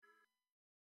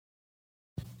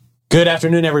Good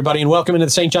afternoon, everybody, and welcome into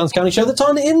the St. Johns County Show that's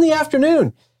on in the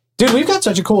afternoon. Dude, we've got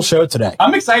such a cool show today.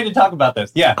 I'm excited to talk about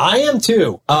this. Yeah. I am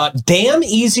too. Damn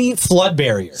easy flood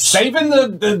barriers. Saving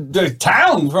the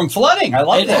town from flooding. I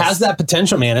love it. This. It has that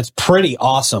potential, man. It's pretty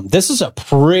awesome. This is a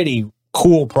pretty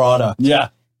cool product. Yeah.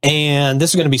 And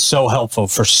this is going to be so helpful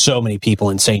for so many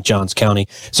people in St. Johns County.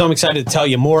 So I'm excited to tell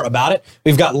you more about it.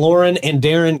 We've got Lauren and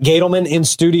Darren Goedelman in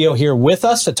studio here with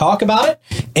us to talk about it.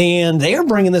 And they are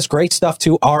bringing this great stuff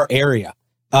to our area.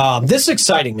 This is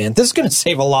exciting, man. This is going to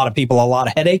save a lot of people a lot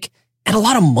of headache and a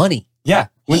lot of money. Yeah.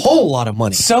 A whole lot of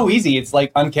money. So easy. It's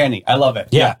like uncanny. I love it.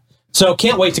 Yeah. So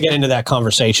can't wait to get into that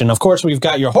conversation. Of course, we've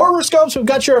got your horoscopes, we've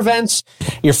got your events,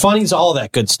 your funnies, all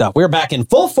that good stuff. We're back in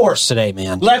full force today,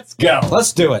 man. Let's go.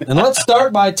 Let's do it. And let's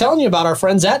start by telling you about our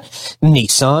friends at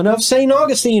Nissan of St.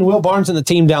 Augustine. Will Barnes and the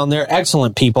team down there,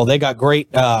 excellent people. They got great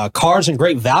cars and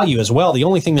great value as well. The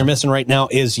only thing they're missing right now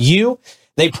is you.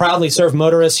 They proudly serve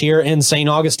motorists here in St.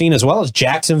 Augustine as well as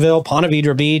Jacksonville, Ponte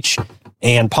Vedra Beach,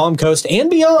 and Palm Coast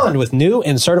and beyond with new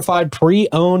and certified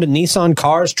pre-owned Nissan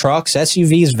cars, trucks,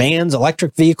 SUVs, vans,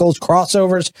 electric vehicles,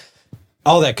 crossovers,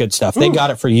 all that good stuff. They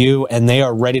got it for you, and they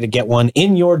are ready to get one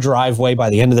in your driveway by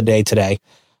the end of the day today.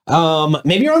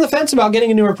 Maybe you're on the fence about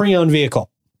getting a newer pre-owned vehicle.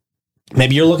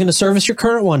 Maybe you're looking to service your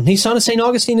current one. Nissan of St.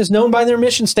 Augustine is known by their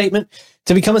mission statement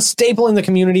to become a staple in the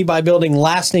community by building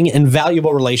lasting and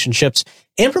valuable relationships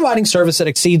and providing service that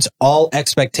exceeds all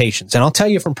expectations. And I'll tell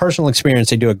you from personal experience,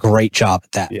 they do a great job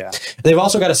at that. Yeah. They've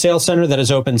also got a sales center that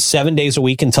is open 7 days a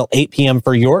week until 8 p.m.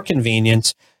 for your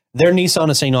convenience. They're Nissan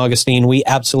of St. Augustine. We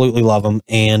absolutely love them.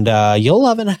 And you'll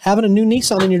love having a new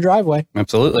Nissan in your driveway.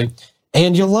 Absolutely.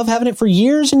 And you'll love having it for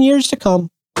years and years to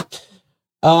come.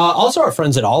 Also, our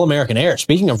friends at All American Air,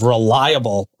 speaking of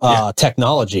reliable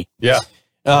technology. Yeah.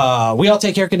 We all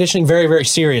take air conditioning very, very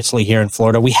seriously here in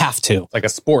Florida. We have to. Like a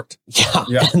sport.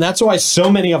 Yeah. And that's why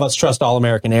so many of us trust All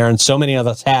American Air, and so many of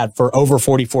us had for over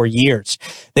 44 years.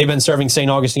 They've been serving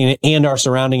St. Augustine and our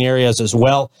surrounding areas as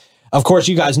well. Of course,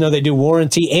 you guys know they do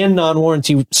warranty and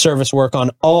non-warranty service work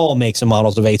on all makes and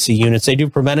models of AC units. They do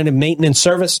preventative maintenance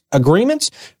service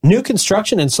agreements, new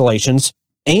construction installations,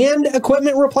 and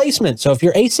equipment replacement. So if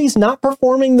your AC is not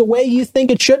performing the way you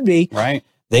think it should be, right,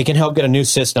 they can help get a new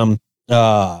system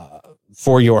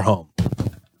for your home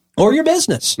or your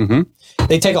business. Mm-hmm.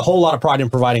 They take a whole lot of pride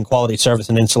in providing quality service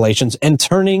and installations and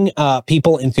turning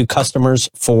people into customers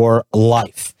for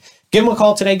life. Give them a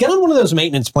call today. Get on one of those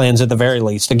maintenance plans at the very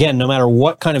least. Again, no matter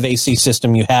what kind of AC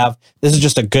system you have, this is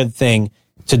just a good thing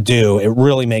to do. It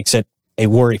really makes it a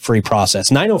worry-free process.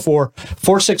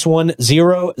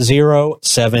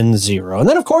 904-461-0070. And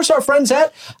then, of course, our friends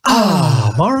at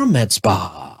Mara Med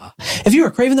Spa. If you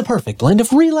are craving the perfect blend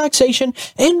of relaxation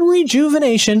and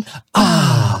rejuvenation,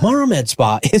 Mara Med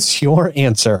Spa is your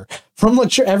answer. From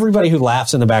everybody who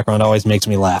laughs in the background always makes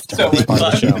me laugh. So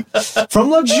the show.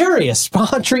 From luxurious spa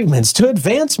treatments to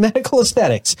advanced medical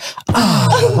aesthetics,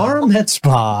 Mara Med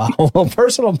Spa will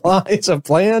personalize a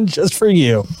plan just for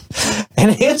you.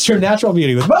 Enhance your natural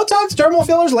beauty with Botox, dermal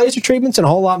fillers, laser treatments, and a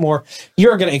whole lot more.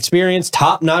 You're going to experience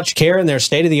top-notch care in their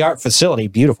state-of-the-art facility.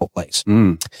 Beautiful place.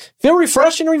 Feel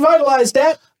refreshed and revitalized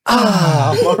at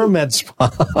Mara Med Spa.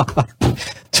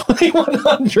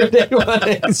 2100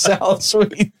 A1A South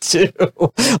Suite 2.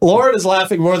 Lauren is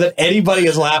laughing more than anybody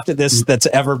has laughed at this that's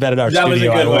ever been in our studio. That was a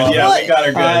good one. Yeah, we got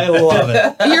her good. I love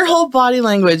it. Your whole body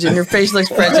language and your facial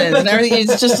expressions and everything,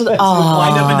 it's just, They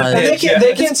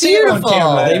can't see it on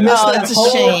camera. They missed that that's a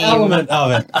whole shame. element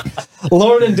of it.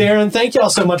 Lauren and Darren, thank y'all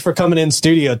so much for coming in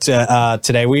studio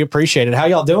today. We appreciate it. How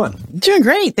y'all doing? Doing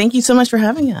great. Thank you so much for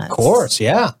having us. Of course,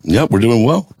 yeah. Yep, we're doing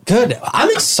well. Good. I'm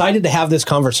excited to have this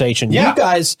conversation. Yeah. You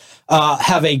guys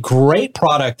have a great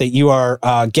product that you are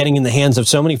getting in the hands of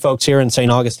so many folks here in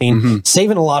St. Augustine,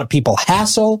 saving a lot of people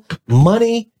hassle,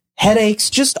 money, headaches,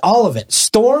 just all of it.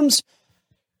 Storms,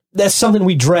 that's something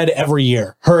we dread every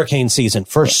year, hurricane season,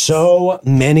 for so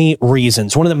many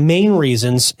reasons. One of the main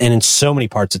reasons, and in so many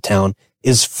parts of town,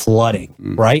 is flooding,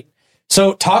 right?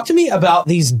 So talk to me about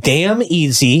these damn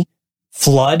easy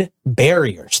flood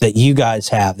barriers that you guys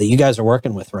have, that you guys are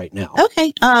working with right now.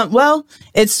 Okay. Well,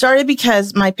 it started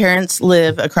because my parents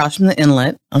live across from the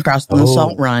inlet, across from the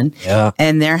Salt Run,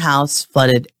 and their house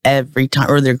flooded every time,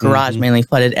 or their garage mainly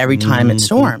flooded every time it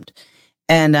stormed.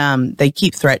 And they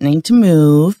keep threatening to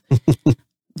move.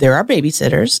 There are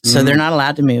babysitters, so they're not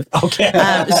allowed to move. Okay.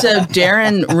 So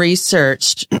Darren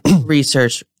researched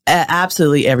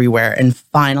Absolutely everywhere, and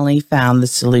finally found the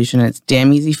solution. It's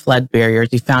Dam Easy Flood Barriers.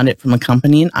 We found it from a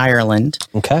company in Ireland.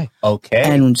 Okay.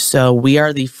 And so we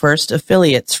are the first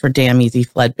affiliates for Dam Easy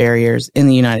Flood Barriers in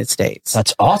the United States.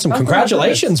 That's awesome.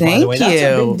 Congratulations, by the way. Thank you.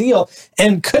 That's a big deal.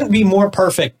 And couldn't be more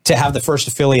perfect to have the first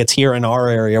affiliates here in our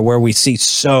area where we see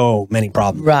so many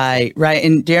problems. Right.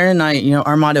 And Darren and I,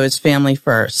 our motto is family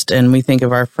first, and we think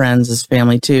of our friends as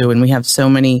family too. And we have so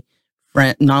many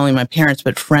friends, not only my parents,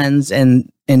 but friends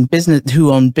and business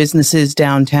who own businesses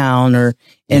downtown or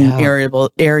in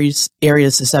areas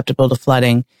susceptible to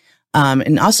flooding.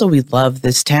 And also we love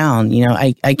this town.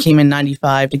 I came in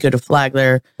 95 to go to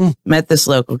Flagler, met this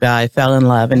local guy, fell in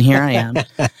love, and here I am.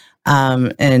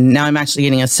 And now I'm actually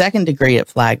getting a second degree at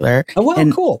Flagler. Oh, wow,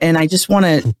 cool. And I just want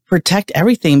to protect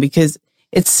everything because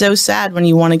it's so sad when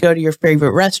you want to go to your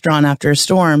favorite restaurant after a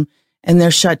storm and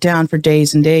they're shut down for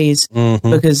days and days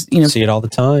because, see it all the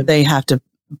time. They have to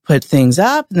put things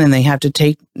up and then they have to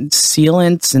take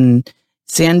sealants and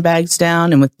sandbags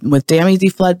down. And with Dam Easy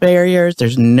Flood Barriers,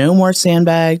 there's no more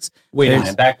sandbags. Wait a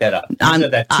minute, back that up.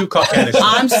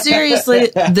 I'm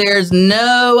seriously, there's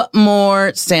no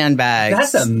more sandbags.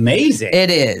 That's amazing. It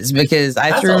is because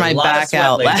I threw my back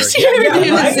out last year.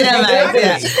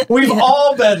 We've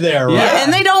all been there, right? Yeah,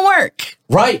 and they don't work.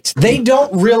 Right. They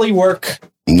don't really work.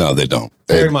 No, they don't.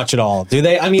 Very much at all. Do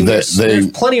they? I mean, there's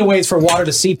plenty of ways for water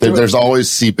to seep through. There's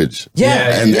always seepage.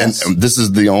 Yeah. And this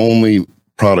is the only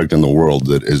product in the world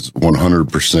that is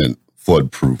 100%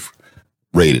 flood proof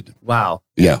rated. Wow.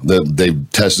 Yeah. They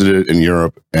tested it in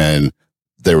Europe and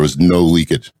there was no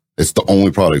leakage. It's the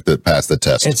only product that passed the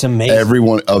test. It's amazing. Every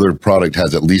other product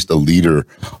has at least a liter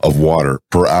of water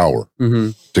per hour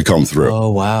to come through. Oh,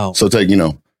 wow. So take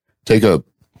a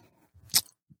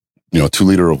 2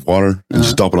 liter of water and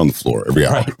just dump it on the floor every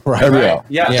hour. Right. Every hour.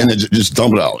 Yeah. And then just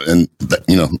dump it out. And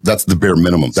that's the bare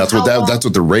minimum. That's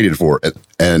what they're rated for.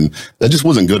 And that just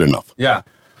wasn't good enough. Yeah.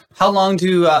 How long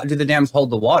do the dams hold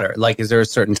the water? Like, is there a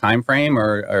certain time frame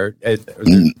or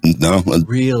no?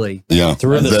 Really? Yeah.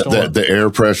 Through the storm. The air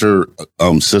pressure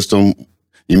system,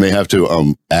 you may have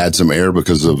to add some air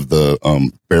because of the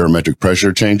barometric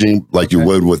pressure changing, like you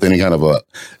would with any kind of a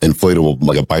inflatable,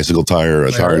 like a bicycle tire or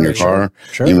a tire in your car.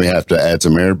 Sure. You may have to add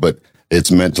some air, but it's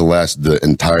meant to last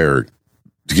to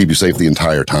keep you safe the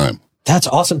entire time. That's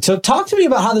awesome. So talk to me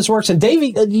about how this works. And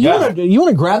Davey, you want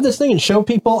to grab this thing and show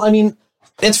people? I mean,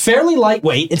 it's fairly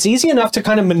lightweight. It's easy enough to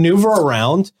kind of maneuver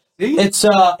around. It's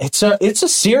a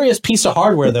serious piece of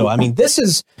hardware, though. I mean, this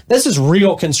is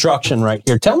real construction right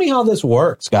here. Tell me how this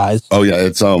works, guys. Oh yeah,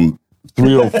 it's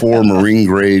 304 marine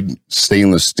grade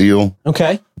stainless steel.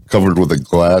 Okay. Covered with a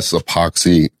glass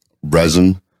epoxy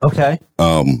resin. Okay.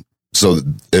 So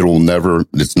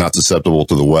it's not susceptible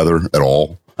to the weather at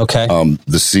all. Okay.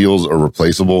 The seals are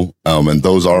replaceable, and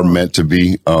those are meant to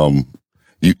be.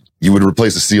 You would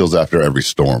replace the seals after every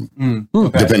storm,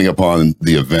 depending upon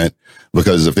the event,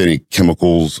 because if any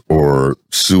chemicals or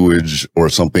sewage or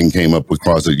something came up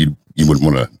across it, you would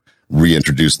want to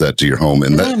reintroduce that to your home.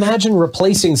 And I imagine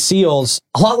replacing seals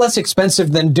a lot less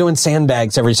expensive than doing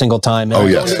sandbags every single time.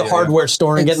 And going to the hardware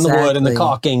store and getting the wood and the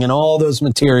caulking and all those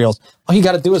materials. All you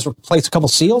got to do is replace a couple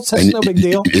seals. That's no big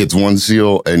deal. It's one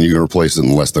seal, and you can replace it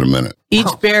in less than a minute.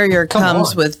 Each barrier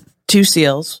comes with 2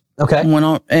 seals. Okay.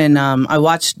 I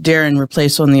watched Darren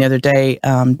replace one the other day.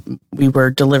 We were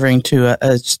delivering to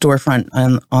a storefront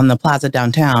on the plaza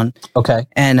downtown. Okay.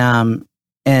 And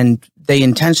they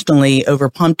intentionally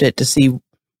overpumped it to see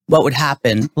what would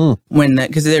happen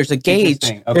because there's a gauge,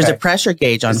 there's a pressure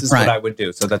gauge on this front. Is what I would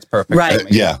do, so that's perfect. Right.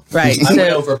 Right. I'm an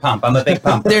overpump. I'm a big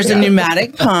pump. There's a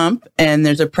pneumatic pump and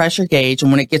there's a pressure gauge,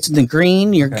 and when it gets in the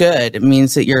green, you're good. It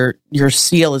means that your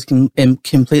seal is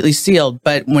completely sealed,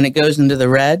 but when it goes into the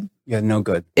red, no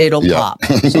good. It'll pop.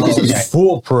 So this is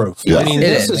foolproof. Yeah. I mean,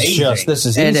 this is easy. This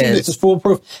is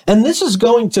foolproof. And this is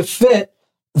going to fit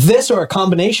this, or a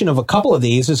combination of a couple of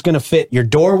these is going to fit your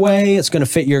doorway. It's going to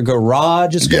fit your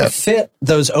garage. It's going to fit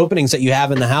those openings that you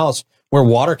have in the house where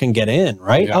water can get in,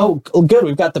 right? Yeah. Oh, good.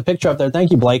 We've got the picture up there.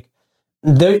 Thank you, Blake.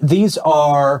 These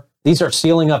are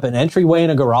sealing up an entryway in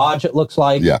a garage, it looks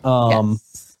like. Yeah.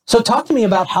 So talk to me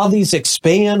about how these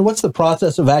expand. What's the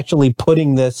process of actually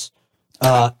putting this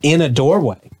in a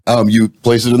doorway? You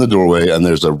place it in the doorway, and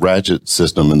there's a ratchet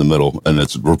system in the middle, and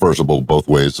it's reversible both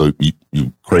ways. So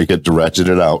you crank it to ratchet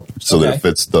it out so that it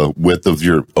fits the width of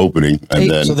your opening,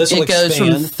 and then so this will it goes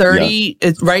expand. from 30.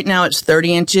 Right now it's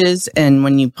 30 inches, and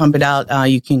when you pump it out,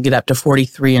 you can get up to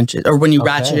 43 inches. Or when you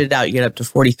ratchet it out, you get up to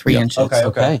 43 inches.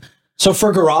 Okay. So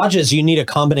for garages, you need a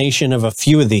combination of a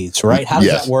few of these, right? How does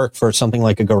that work for something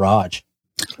like a garage?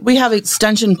 We have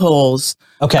extension poles.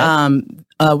 Okay.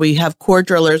 We have core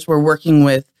drillers we're working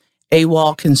with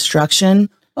AWOL Construction.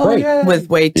 With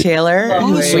Wade Taylor.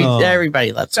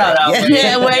 Everybody loves Wade.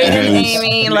 Wade and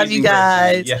Amy. Love you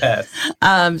guys. Yes.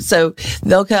 So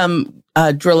they'll come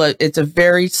drill it. It's a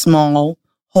very small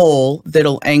hole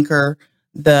that'll anchor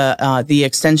the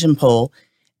extension pole,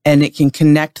 and it can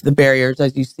connect the barriers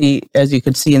as you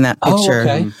could see in that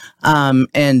picture.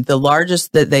 And the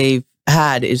largest that they've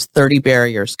had is 30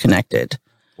 barriers connected.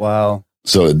 Wow.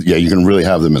 So you can really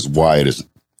have them as wide as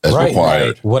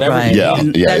required. Whatever.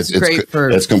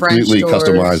 It's completely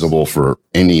customizable for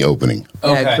any opening.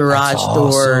 Garage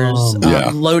doors,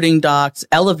 loading docks,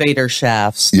 elevator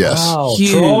shafts. Yes. Wow.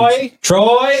 Huge.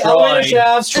 Troy, elevator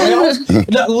shafts.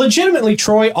 Legitimately,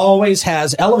 Troy always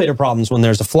has elevator problems when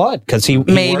there's a flood because he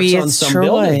maybe works on it's some Troy.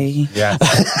 building. Yeah.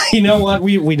 You know what?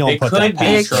 We don't put that.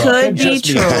 It could be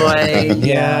Troy.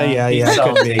 Yeah. It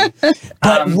could be.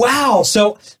 But wow.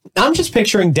 So I'm just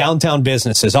picturing downtown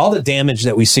businesses, all the damage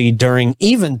that we see during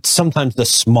even sometimes the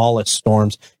smallest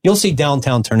storms. You'll see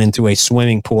downtown turn into a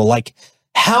swimming pool. Like,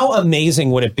 how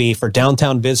amazing would it be for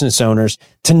downtown business owners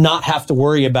to not have to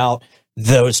worry about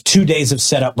those 2 days of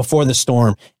setup before the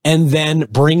storm and then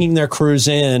bringing their crews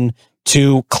in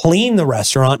to clean the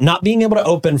restaurant, not being able to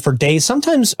open for days,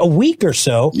 sometimes a week or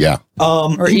so. Yeah.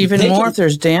 Or even more if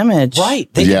there's damage.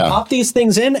 Right. They can pop these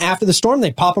things in after the storm.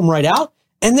 They pop them right out.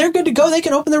 And they're good to go. They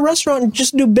can open their restaurant and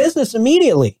just do business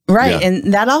immediately. Right. Yeah.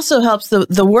 And that also helps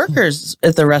the workers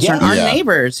at the restaurant, our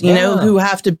neighbors, you know, who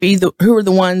have to be who are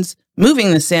the ones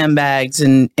moving the sandbags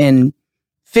and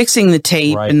fixing the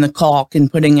tape and the caulk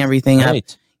and putting everything up.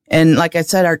 And like I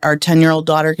said, our 10-year-old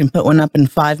daughter can put one up in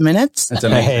 5 minutes. That's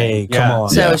amazing. Hey, come on.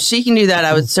 So if she can do that,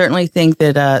 I would certainly think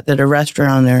that a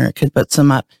restaurant there could put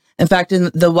some up. In fact, in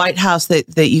the White House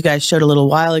that you guys showed a little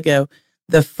while ago,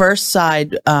 the first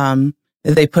side,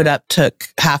 that they put up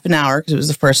took half an hour because it was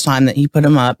the first time that he put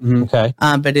them up. Okay.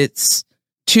 But it's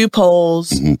 2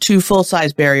 poles, 2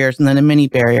 full-size barriers, and then a mini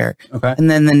barrier. Okay.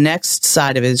 And then the next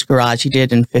side of his garage he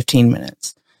did in 15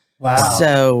 minutes. Wow.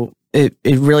 So it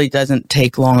really doesn't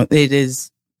take long. It is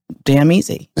damn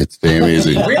easy. It's damn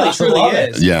easy. It really, truly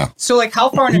is. Yeah. So, like, how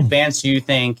far in advance do you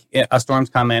think a storm's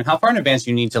come in? How far in advance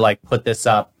do you need to, like, put this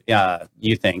up,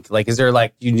 you think? Like, is there,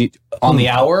 like, you need on the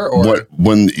hour? Or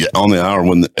when on the hour,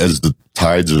 as the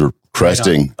tides are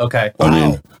cresting. Okay. I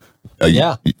mean,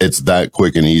 it's that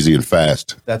quick and easy and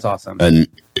fast. That's awesome. And,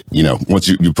 you know, once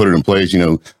you put it in place, you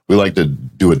know, we like to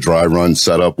do a dry run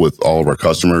setup with all of our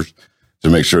customers to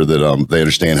make sure that they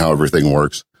understand how everything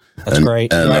works. That's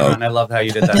great. And, I love how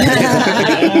you did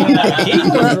that.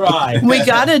 Keep them dry. We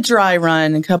got a dry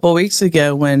run a couple of weeks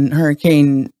ago when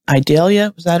Hurricane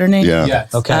Idalia, was that her name? Yeah.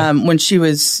 Yes. Okay. When she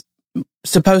was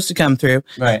supposed to come through.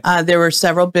 Right. There were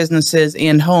several businesses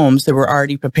and homes that were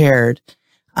already prepared.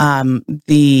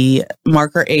 The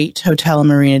Marker 8 Hotel and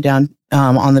Marina down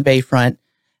on the Bayfront,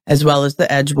 as well as the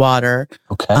Edgewater.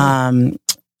 Okay.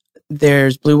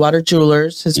 There's Blue Water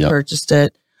Jewelers has purchased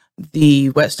it. The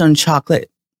Whetstone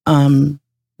Chocolate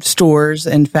stores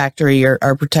and factory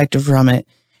are protected from it.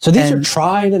 So these are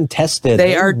tried and tested.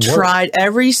 They are tried.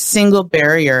 Every single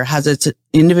barrier has its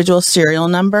individual serial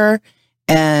number,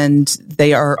 and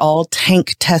they are all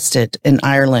tank tested in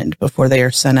Ireland before they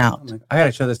are sent out. I got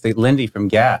to show this to Lindy from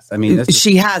Gas. I mean,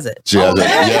 she has it. She has it.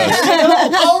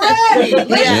 Yes. Already.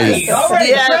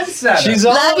 Yes. Yes. She's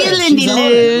Love you, Lindy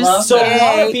Luz. So a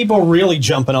lot of people really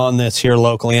jumping on this here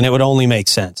locally, and it would only make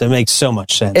sense. It makes so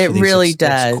much sense. It really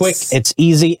does. It's quick, it's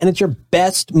easy, and it's your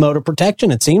best motor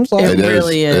protection, it seems like. It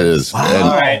really is. It is.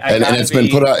 Wow. And it's been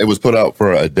put out. It was put out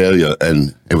for Idalia,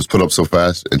 and it was put up so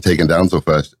fast and taken down so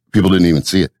fast, people didn't even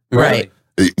see it. Right.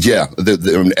 Yeah.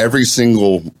 Every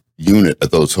single unit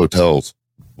at those hotels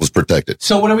was protected.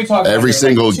 So what are we talking about? Every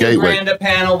single like gateway. $2,000 a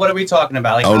panel. What are we talking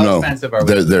about? Like how expensive are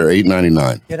we? They're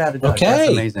 $8.99. Get out of Dodge. Okay.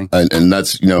 That's amazing. And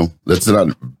that's that's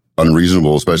not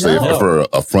unreasonable, especially for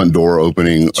a front door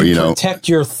opening. To protect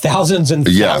your thousands and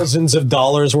thousands of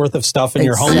dollars worth of stuff in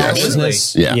your home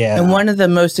business. Yeah. And one of the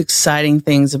most exciting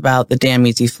things about the Damn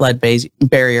Easy flood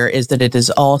barrier is that it is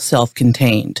all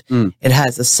self-contained. It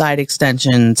has the side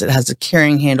extensions. It has the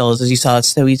carrying handles. As you saw, it's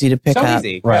so easy to pick up.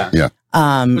 Easy. Right. Yeah.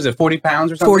 Was it 40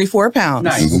 pounds or something? 44 pounds.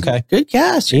 Nice. Okay. Good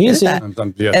guess. You Easy. did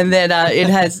that. And then it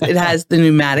has the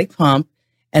pneumatic pump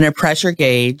and a pressure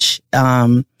gauge.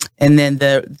 And then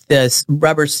the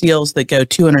rubber seals that go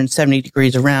 270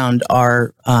 degrees around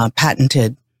are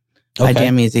patented by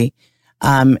Damn Easy.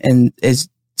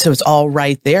 So it's all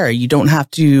right there. You don't have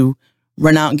to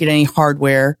run out and get any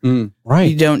hardware.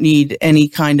 Right. You don't need any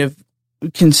kind of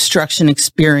construction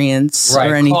experience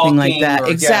or anything like that.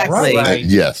 Exactly. Right.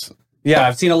 Yes. Yeah,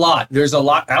 I've seen a lot. There's a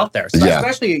lot out there,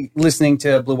 especially listening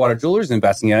to Blue Water Jewelers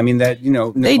investing in. I mean, that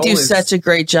they do such a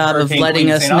great job of letting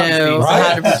us know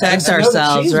how to protect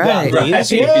ourselves, right?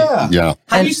 Yeah.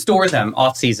 How do you store them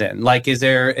off season? Like, is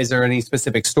there any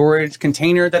specific storage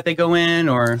container that they go in,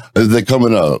 or they come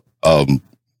in a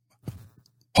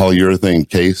polyurethane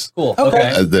case? Cool.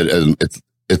 Okay.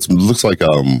 It looks like a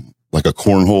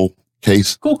cornhole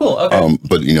case. Cool. Okay.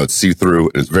 But it's see through.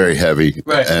 It's very heavy,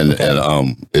 right?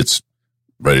 And it's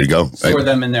ready to go. Store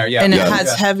them in there, yeah. And it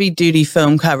has heavy-duty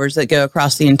foam covers that go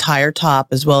across the entire top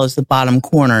as well as the bottom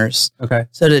corners. Okay.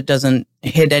 So that it doesn't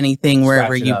hit anything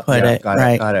wherever you put it.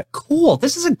 Got it. Cool.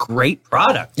 This is a great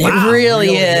product. Wow, it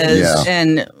really is. Yeah.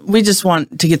 And we just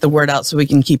want to get the word out so we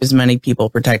can keep as many people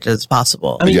protected as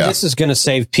possible. I mean, this is going to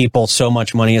save people so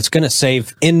much money. It's going to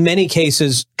save, in many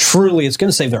cases, truly, it's going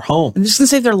to save their home. It's going to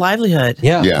save their livelihood.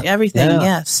 Yeah. Everything,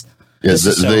 yes. Yes,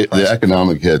 the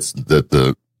economic hits that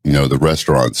the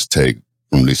restaurants take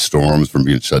from these storms, from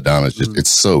being shut down, it's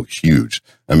so huge.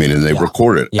 I mean, and they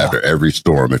record it after every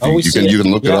storm. If you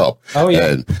can look it up. Oh,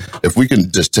 yeah. And if we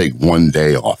can just take one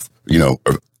day off,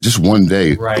 or just one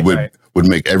day would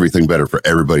make everything better for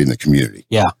everybody in the community.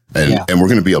 Yeah. And we're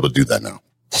going to be able to do that now.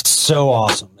 It's so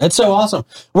awesome. It's so awesome.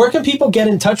 Where can people get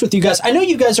in touch with you guys? I know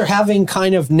you guys are having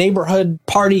kind of neighborhood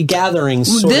party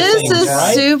gatherings. This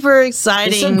is super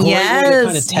exciting.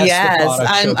 Yes.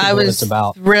 I was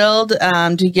thrilled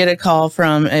to get a call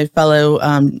from a fellow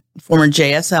former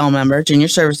JSL member, junior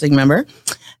servicing member.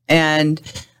 And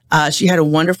she had a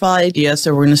wonderful idea.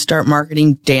 So we're going to start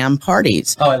marketing dam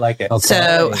parties. Oh, I like it. Okay.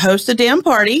 So host a dam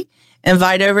party,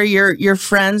 invite over your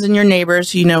friends and your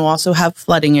neighbors who also have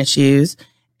flooding issues.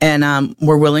 And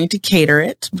we're willing to cater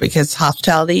it because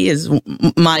hospitality is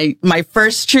my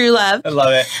first true love. I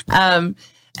love it.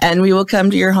 And we will come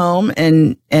to your home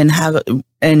and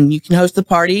you can host the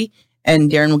party. And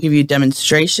Darren will give you a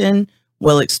demonstration.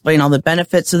 We'll explain all the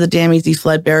benefits of the Dam Easy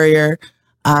flood barrier.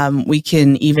 We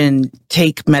can even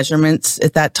take measurements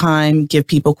at that time, give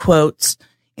people quotes,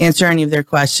 answer any of their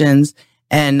questions.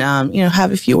 And,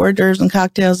 have a few hors d'oeuvres and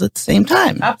cocktails at the same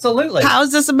time. Absolutely. How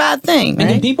is this a bad thing? And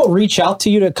do people reach out to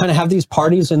you to kind of have these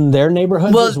parties in their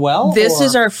neighborhoods as well? This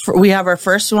is we have our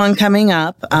first one coming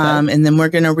up. Okay. And then we're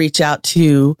going to reach out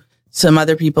to some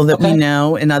other people that we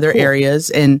know in other areas.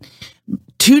 And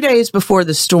 2 days before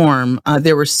the storm,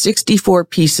 there were 64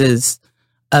 pieces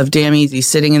of Dam Easy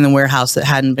sitting in the warehouse that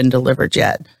hadn't been delivered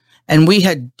yet. And we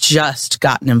had just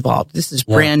gotten involved. This is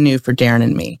brand new for Darren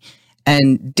and me.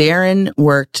 And Darren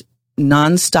worked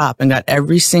nonstop and got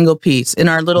every single piece in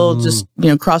our little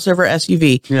crossover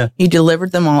SUV. Yeah. He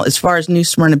delivered them all as far as New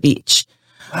Smyrna Beach.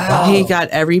 Wow. He got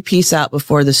every piece out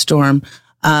before the storm.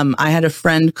 I had a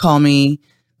friend call me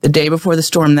the day before the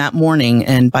storm that morning,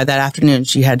 and by that afternoon,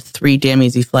 she had 3 Dam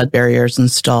Easy flood barriers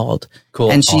installed.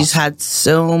 Cool. And she's had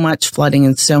so much flooding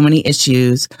and so many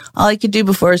issues. All I could do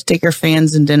before is take her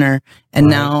fans and dinner, and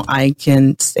now I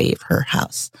can save her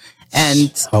house.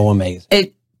 And so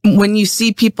amazing. When you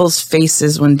see people's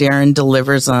faces when Darren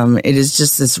delivers them, it is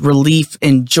just this relief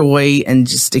and joy and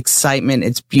just excitement.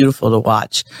 It's beautiful to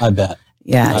watch. I bet.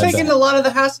 Yeah. You're taking a lot of the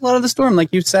hassle out of the storm, like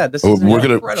you said. We're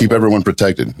going to keep everyone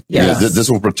protected. Yes. Yeah, this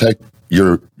will protect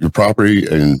your property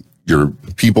and your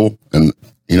people, and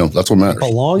that's what matters.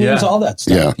 Belongings, all that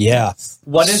stuff. Yeah.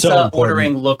 What does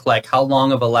ordering look like? How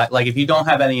long of a like if you don't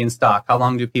have any in stock, how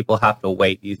long do people have to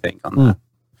wait, do you think, on that?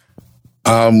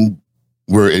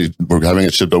 We're having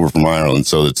it shipped over from Ireland,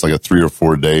 so it's like a 3 or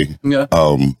 4 day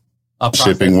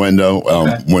shipping window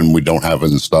when we don't have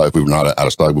it in stock. If we're not out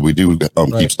of stock, but we do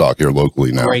keep stock here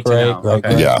locally now. Great.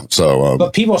 Yeah. So,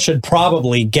 but people should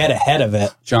probably get ahead of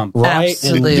it, right?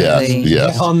 Absolutely. And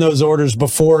get on those orders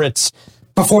before that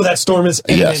storm is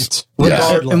imminent,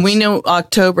 regardless. And we know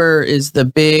October is the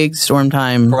big storm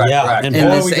time. Correct. And in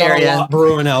this area. Got a lot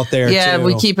brewing out there. Yeah, too.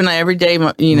 We keep an eye every day.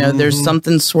 There's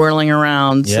something swirling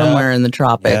around somewhere in the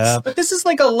tropics. Yeah. But this is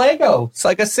like a Lego. It's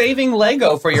like a saving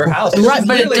Lego for your house. Right,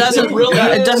 but it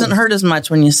doesn't hurt as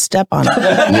much when you step on it.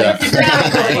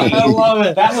 Exactly. I love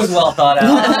it. That was well thought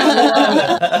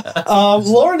out.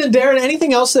 Lauren and Darren,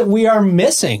 anything else that we are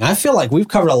missing? I feel like we've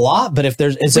covered a lot, but is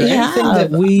there anything that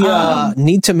we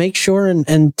need to make sure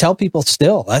and tell people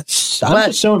still? I'm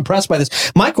just so impressed by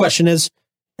this. My question is,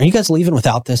 are you guys leaving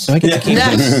without this? So I get to keep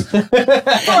this. Give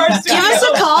us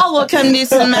a call. We'll come do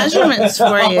some measurements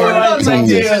for you.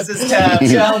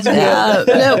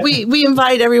 We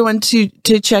invite everyone to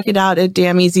check it out at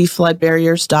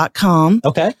dameasyfloodbarriers.com.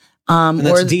 Okay. And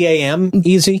that's DAM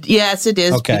easy? Yes, it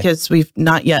is, because we've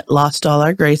not yet lost all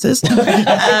our graces.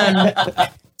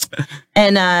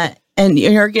 And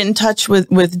you're get in touch with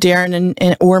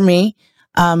Darren or me.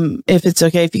 if it's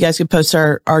okay, if you guys could post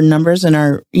our numbers and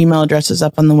our email addresses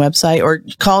up on the website or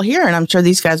call here, and I'm sure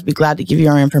these guys would be glad to give you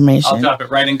our information. I'll drop it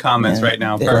right in comments right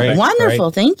now. Perfect.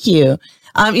 Wonderful. Great. Thank you.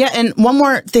 And one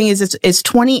more thing is it's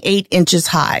 28 inches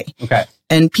high. Okay.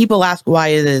 And people ask why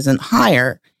it isn't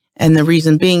higher. And the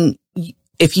reason being,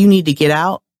 if you need to get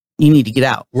out, you need to get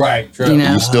out. Right. True.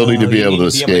 You still need to be able to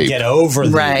escape. Get over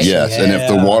this. Right. Yes. Yeah. And if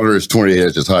the water is 28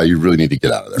 inches high, you really need to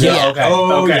get out of there. Yeah. Okay.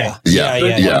 Okay.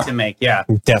 Yeah. To make. Yeah.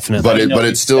 Definitely. But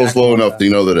it's still slow enough to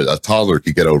know that a toddler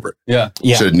could get over it. Yeah.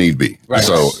 Should need be. Right.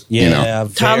 So,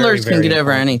 toddlers can get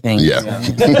over anything. Yeah.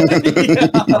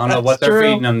 I don't know what they're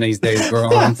feeding them these days,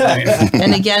 girl.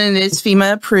 And again, it is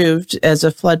FEMA approved as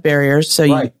a flood barrier.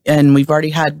 So and we've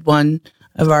already had one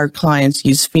of our clients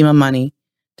use FEMA money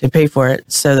to pay for it.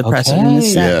 So the precedent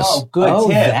is set. Yes. Oh, good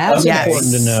tip. That's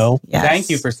important to know. Yes.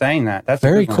 Thank you for saying that. That's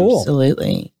very cool.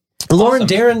 Absolutely. Lauren,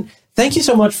 Awesome. Darren, thank you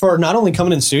so much for not only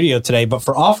coming in studio today, but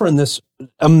for offering this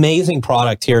amazing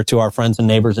product here to our friends and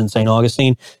neighbors in St.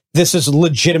 Augustine. This is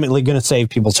legitimately going to save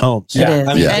people's homes. It is.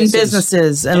 I mean, and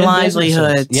businesses and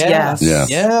livelihoods. Businesses.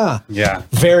 Yes. Yeah.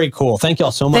 Very cool. Thank you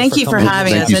all so much. Thank you for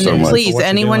having us. And please,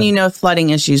 anyone you know with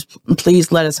flooding issues,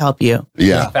 please let us help you.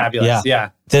 Yeah. Fabulous. Yeah.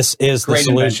 This is the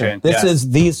solution. Invention. This is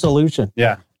the solution.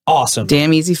 Yeah. Awesome.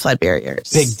 Damn easy flood barriers.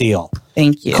 Big deal.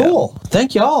 Thank you. Cool.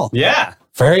 Thank y'all. Yeah.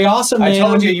 Very awesome, man. I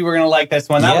told you were going to like this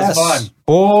one. That was fun.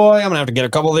 Boy, I'm going to have to get a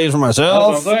couple of these for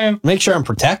myself. That's what I'm saying. Make sure I'm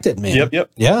protected, man.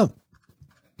 Yep. Yeah.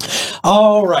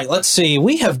 All right, let's see.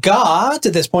 We have got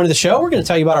to this point of the show. We're going to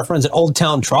tell you about our friends at Old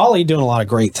Town Trolley doing a lot of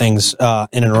great things in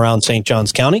and around St.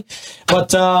 Johns County.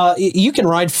 But you can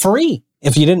ride free.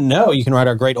 If you didn't know, you can ride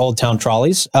our great Old Town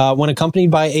Trolleys when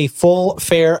accompanied by a full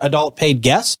fare adult paid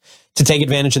guest. To take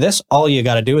advantage of this, all you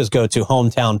got to do is go to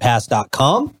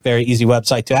hometownpass.com. Very easy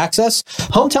website to access.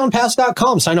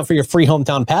 Hometownpass.com. Sign up for your free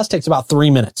Hometown Pass. Takes about 3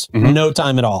 minutes. No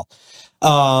time at all.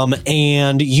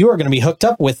 And you are going to be hooked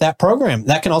up with that program.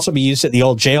 That can also be used at the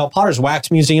old jail, Potter's Wax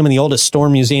Museum, and the oldest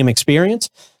Storm Museum experience.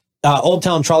 Old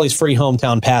Town Trolley's free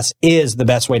Hometown Pass is the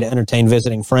best way to entertain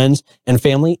visiting friends and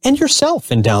family and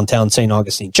yourself in downtown St.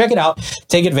 Augustine. Check it out.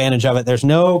 Take advantage of it. There's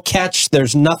no catch.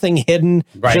 There's nothing hidden.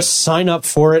 Right. Just sign up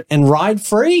for it and ride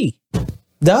free.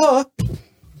 Duh.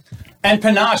 And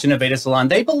Panache Innovative Salon,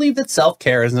 they believe that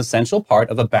self-care is an essential part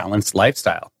of a balanced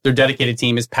lifestyle. Their dedicated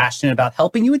team is passionate about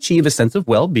helping you achieve a sense of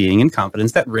well-being and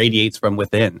confidence that radiates from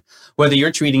within. Whether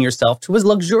you're treating yourself to a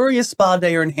luxurious spa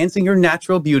day or enhancing your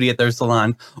natural beauty at their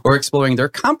salon or exploring their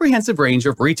comprehensive range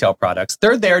of retail products,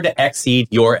 they're there to exceed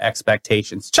your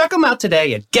expectations. Check them out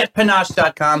today at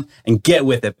getpanache.com and get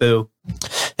with it, boo.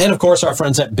 And of course, our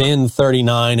friends at Bin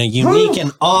 39, a unique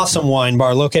and awesome wine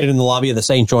bar located in the lobby of the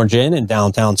St. George Inn in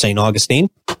downtown St. Augustine.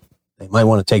 They might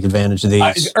want to take advantage of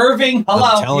these. Irving, hello.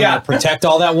 I'm telling you, protect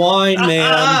all that wine,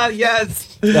 man.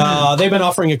 Yes. They've been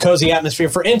offering a cozy atmosphere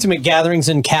for intimate gatherings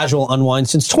and casual unwind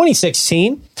since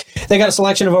 2016. They got a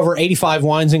selection of over 85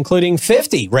 wines, including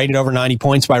 50 rated over 90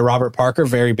 points by Robert Parker.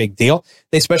 Very big deal.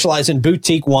 They specialize in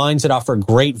boutique wines that offer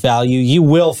great value. You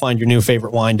will find your new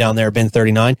favorite wine down there at Bin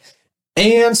 39.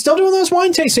 And still doing those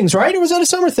wine tastings, right? Or was that a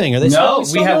summer thing? Are they No,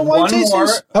 still we have doing wine one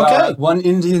tastings? more. Okay. One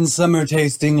Indian summer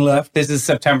tasting left. This is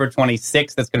September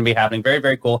 26th. That's going to be happening. Very,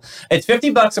 very cool. It's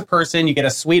 $50 a person. You get a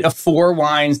suite of 4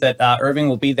 wines that Irving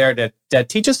will be there to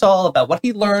teach us all about what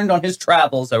he learned on his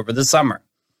travels over the summer.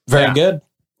 Very good.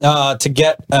 To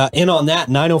get in on that,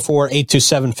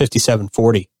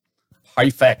 904-827-5740.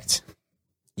 Perfect.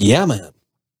 Yeah, man.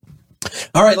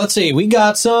 All right, let's see. We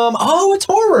got some. Oh, it's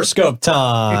horoscope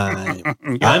time.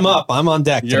 I'm up. I'm on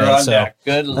deck today. You're on deck.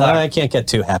 Good luck. I can't get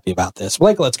too happy about this.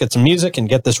 Blake, let's get some music and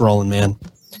get this rolling, man.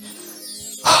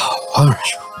 All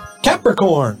right.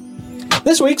 Capricorn.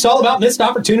 This week's all about missed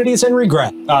opportunities and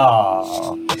regret.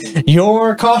 Oh.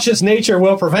 Your cautious nature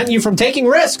will prevent you from taking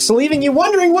risks, leaving you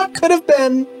wondering what could have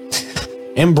been.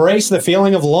 Embrace the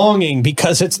feeling of longing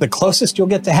because it's the closest you'll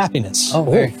get to happiness. Oh,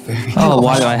 very. Oh,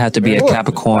 why do I have to be a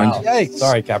Capricorn? Wow. Yikes.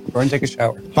 Sorry, Capricorn. Take a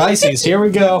shower. Pisces, here we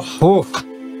go. Ooh.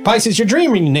 Pisces, your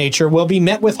dreaming nature will be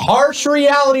met with harsh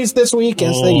realities this week,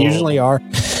 as they usually are.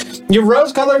 Your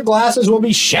rose-colored glasses will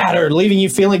be shattered, leaving you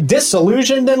feeling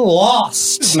disillusioned and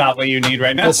lost. This is not what you need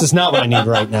right now. This is not what I need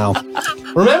right now.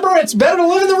 Remember, it's better to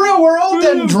live in the real world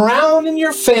than drown in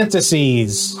your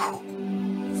fantasies.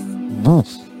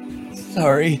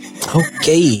 Sorry.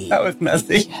 Okay. That was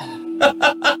messy.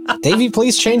 Davey,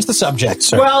 please change the subject,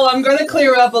 sir. Well, I'm going to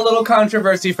clear up a little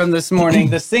controversy from this morning.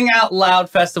 The Sing Out Loud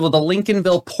Festival, the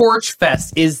Lincolnville Porch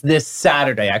Fest, is this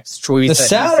Saturday. Actually, The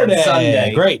Saturday.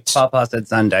 Sunday. Great. Papa said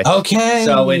Sunday. Okay.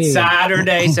 So it's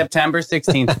Saturday, September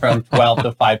 16th from 12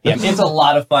 to 5 p.m. It's a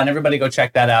lot of fun. Everybody go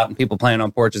check that out, and people playing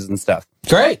on porches and stuff.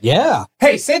 Great, yeah.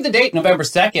 Hey, save the date, November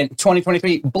 2nd,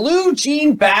 2023. Blue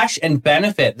Jean Bash and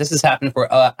Benefit. This is happening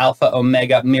for Alpha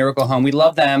Omega Miracle Home. We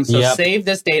love them. So save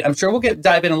this date. I'm sure we'll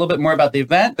dive in a little bit more about the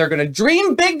event. They're going to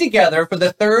dream big together for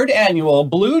the 3rd annual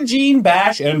Blue Jean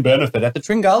Bash and Benefit at the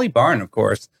Tringali Barn, of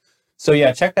course. So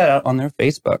yeah, check that out on their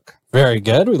Facebook. Very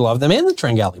good. We love them. And the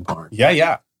Tringali Barn.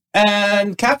 Yeah.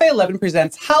 And Cafe 11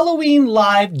 presents Halloween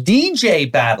Live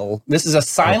DJ Battle. This is a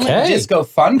silent disco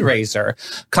fundraiser.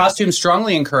 Costumes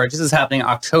strongly encouraged. This is happening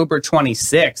October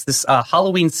 26th. This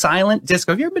Halloween silent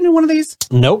disco. Have you ever been to one of these?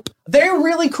 Nope. They're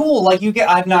really cool. Like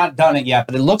I've not done it yet,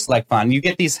 but it looks like fun. You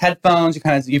get these headphones. You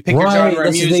pick your genre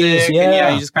of music,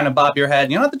 and you just kind of bob your head.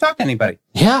 And you don't have to talk to anybody.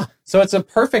 Yeah. So it's a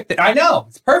perfect. I know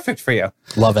it's perfect for you.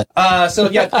 Love it. This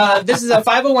is a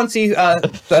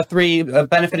 501c3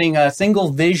 benefiting Single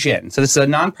Vision. So this is a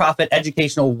nonprofit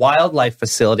educational wildlife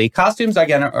facility. Costumes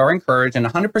again are encouraged, and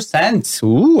 100%.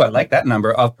 Ooh, I like that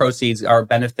number of proceeds are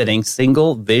benefiting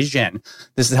Single Vision.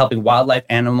 This is helping wildlife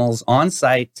animals on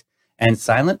site, and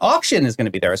silent auction is going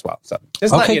to be there as well. So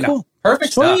just let you know. Cool.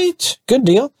 Perfect Sweet. stuff. Good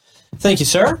deal. Thank you,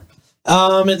 sir.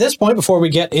 At this point, before we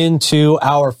get into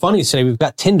our funnies today, we've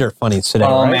got Tinder funnies today.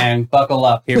 Oh, right? man. Buckle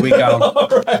up. Here we go. All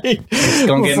right. It's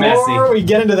going to get messy. Before we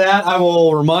get into that, I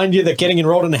will remind you that getting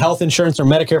enrolled in a health insurance or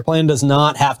Medicare plan does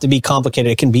not have to be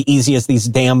complicated. It can be easy as these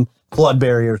damn flood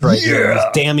barriers here. These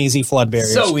damn easy flood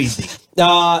barriers. So easy.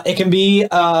 It can be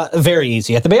very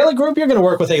easy. At the Bailey Group, you're going to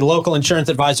work with a local insurance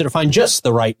advisor to find just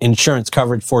the right insurance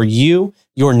coverage for you,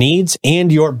 your needs,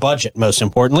 and your budget, most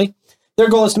importantly. Their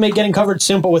goal is to make getting coverage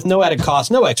simple with no added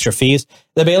cost, no extra fees.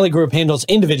 The Bailey Group handles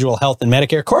individual health and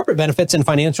Medicare, corporate benefits, and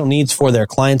financial needs for their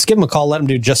clients. Give them a call. Let them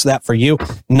do just that for you.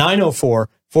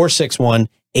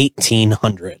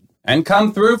 904-461-1800. And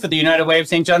come through for the United Way of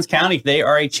St. Johns County. They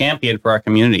are a champion for our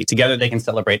community. Together, they can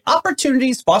celebrate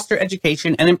opportunities, foster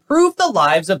education, and improve the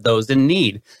lives of those in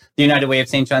need. The United Way of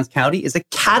St. Johns County is a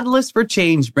catalyst for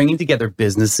change, bringing together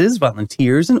businesses,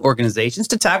 volunteers, and organizations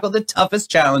to tackle the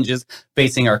toughest challenges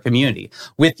facing our community.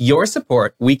 With your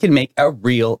support, we can make a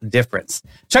real difference.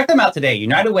 Check them out today,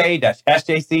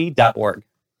 unitedway-sjc.org.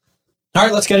 All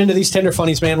right, let's get into these Tinder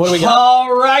funnies, man. What do we got?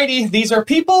 All righty. These are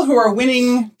people who are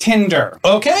winning Tinder.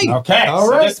 Okay. All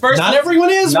right. So not everyone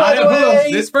is, by the way.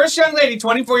 This first young lady,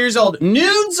 24 years old.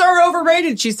 Nudes are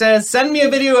overrated, she says. Send me a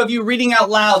video of you reading out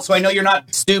loud so I know you're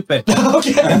not stupid.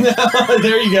 Okay.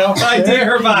 There you go. I dig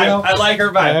her vibe. I like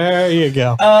her vibe. There you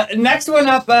go. Next one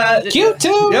up. Cute,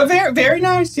 too. Yeah, very, very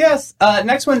nice, yes.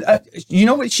 Next one. You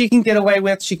know what she can get away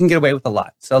with? She can get away with a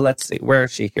lot. So let's see. Where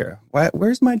is she here?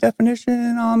 Where's my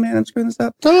definition? Oh, man, I'm screwing this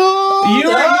up. Oh, you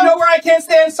know where I can't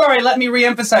stand? Sorry, let me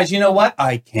reemphasize. You know what?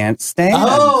 I can't stand.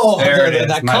 Oh, there it is.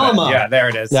 That comma. Yeah, there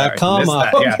it is. That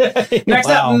comma. Okay. Next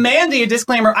up, Mandy, a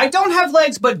disclaimer. I don't have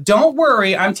legs, but don't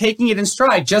worry. I'm taking it in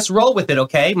stride. Just roll with it,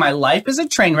 okay? My life is a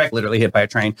train wreck, literally hit by a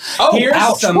train. Oh, Here's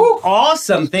ouch. some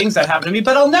awesome things that happen to me,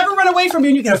 but I'll never run away from you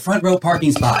and you get a front row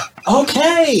parking spot.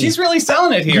 Okay. She's really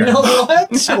selling it here. You know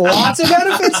what? Lots of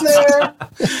benefits there.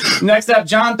 Next up,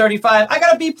 John, 35. I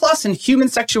got a B+ in human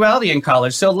sexuality in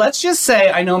college, so let's just say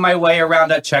I know my way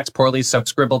around checks poorly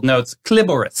scribbled notes.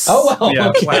 Clitoris. Oh, well, yeah,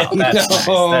 okay. Wow, that's nice.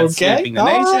 That's sweeping the All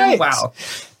nation. right. Wow.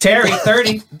 Terry,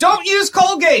 30. Don't use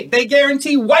Colgate. They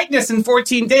guarantee whiteness in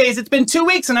 14 days. It's been 2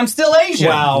 weeks and I'm still Asian.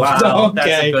 Wow. Okay.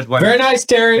 That's a good one. Very nice,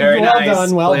 Terry. Very well nice.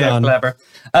 done. Well done. Clever.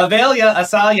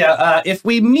 Asalia, if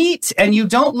we meet and you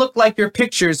don't look like your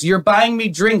pictures, you're buying me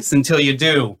drinks until you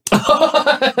do.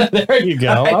 There you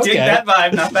go. I dig that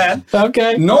vibe. Not bad.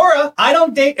 Okay. Nora, I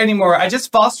don't date anymore. I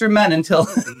just foster men until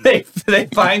they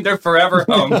find their forever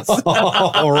homes.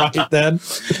 All right, then.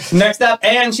 Next up,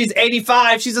 Anne, she's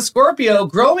 85. She's a Scorpio.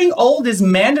 Growing old is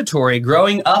mandatory.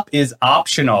 Growing up is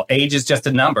optional. Age is just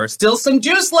a number. Still some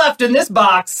juice left in this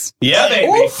box. Yeah,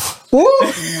 baby. Oof.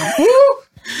 Oof. Oof.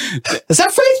 Is that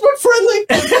Facebook friendly?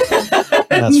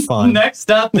 That's fun.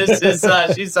 Next up, this is,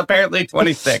 she's apparently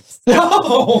 26.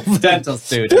 Oh, dental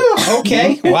student.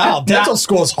 Okay. Wow. Dental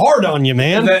school is hard on you,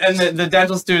 man. The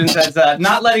dental student says,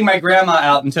 not letting my grandma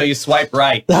out until you swipe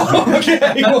right.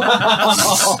 Okay. Wow.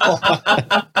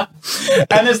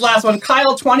 And this last one,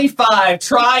 Kyle, 25.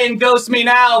 Try and ghost me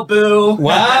now, boo.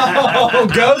 Wow.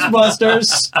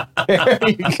 Ghostbusters. There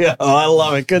you go. I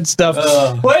love it. Good stuff.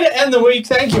 Way to end the week.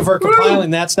 Thank you for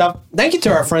compiling that stuff. Thank you to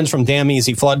our friends from Damn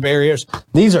Easy Flood Barriers.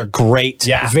 These are great.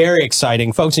 Yeah. Very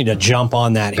exciting. Folks need to jump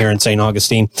on that here in St.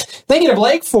 Augustine. Thank you to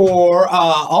Blake for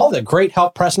all the great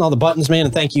help pressing all the buttons, man.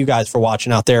 And thank you guys for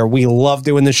watching out there. We love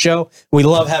doing this show. We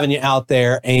love having you out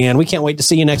there. And we can't wait to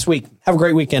see you next week. Have a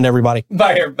great weekend, everybody.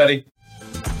 Bye, everybody.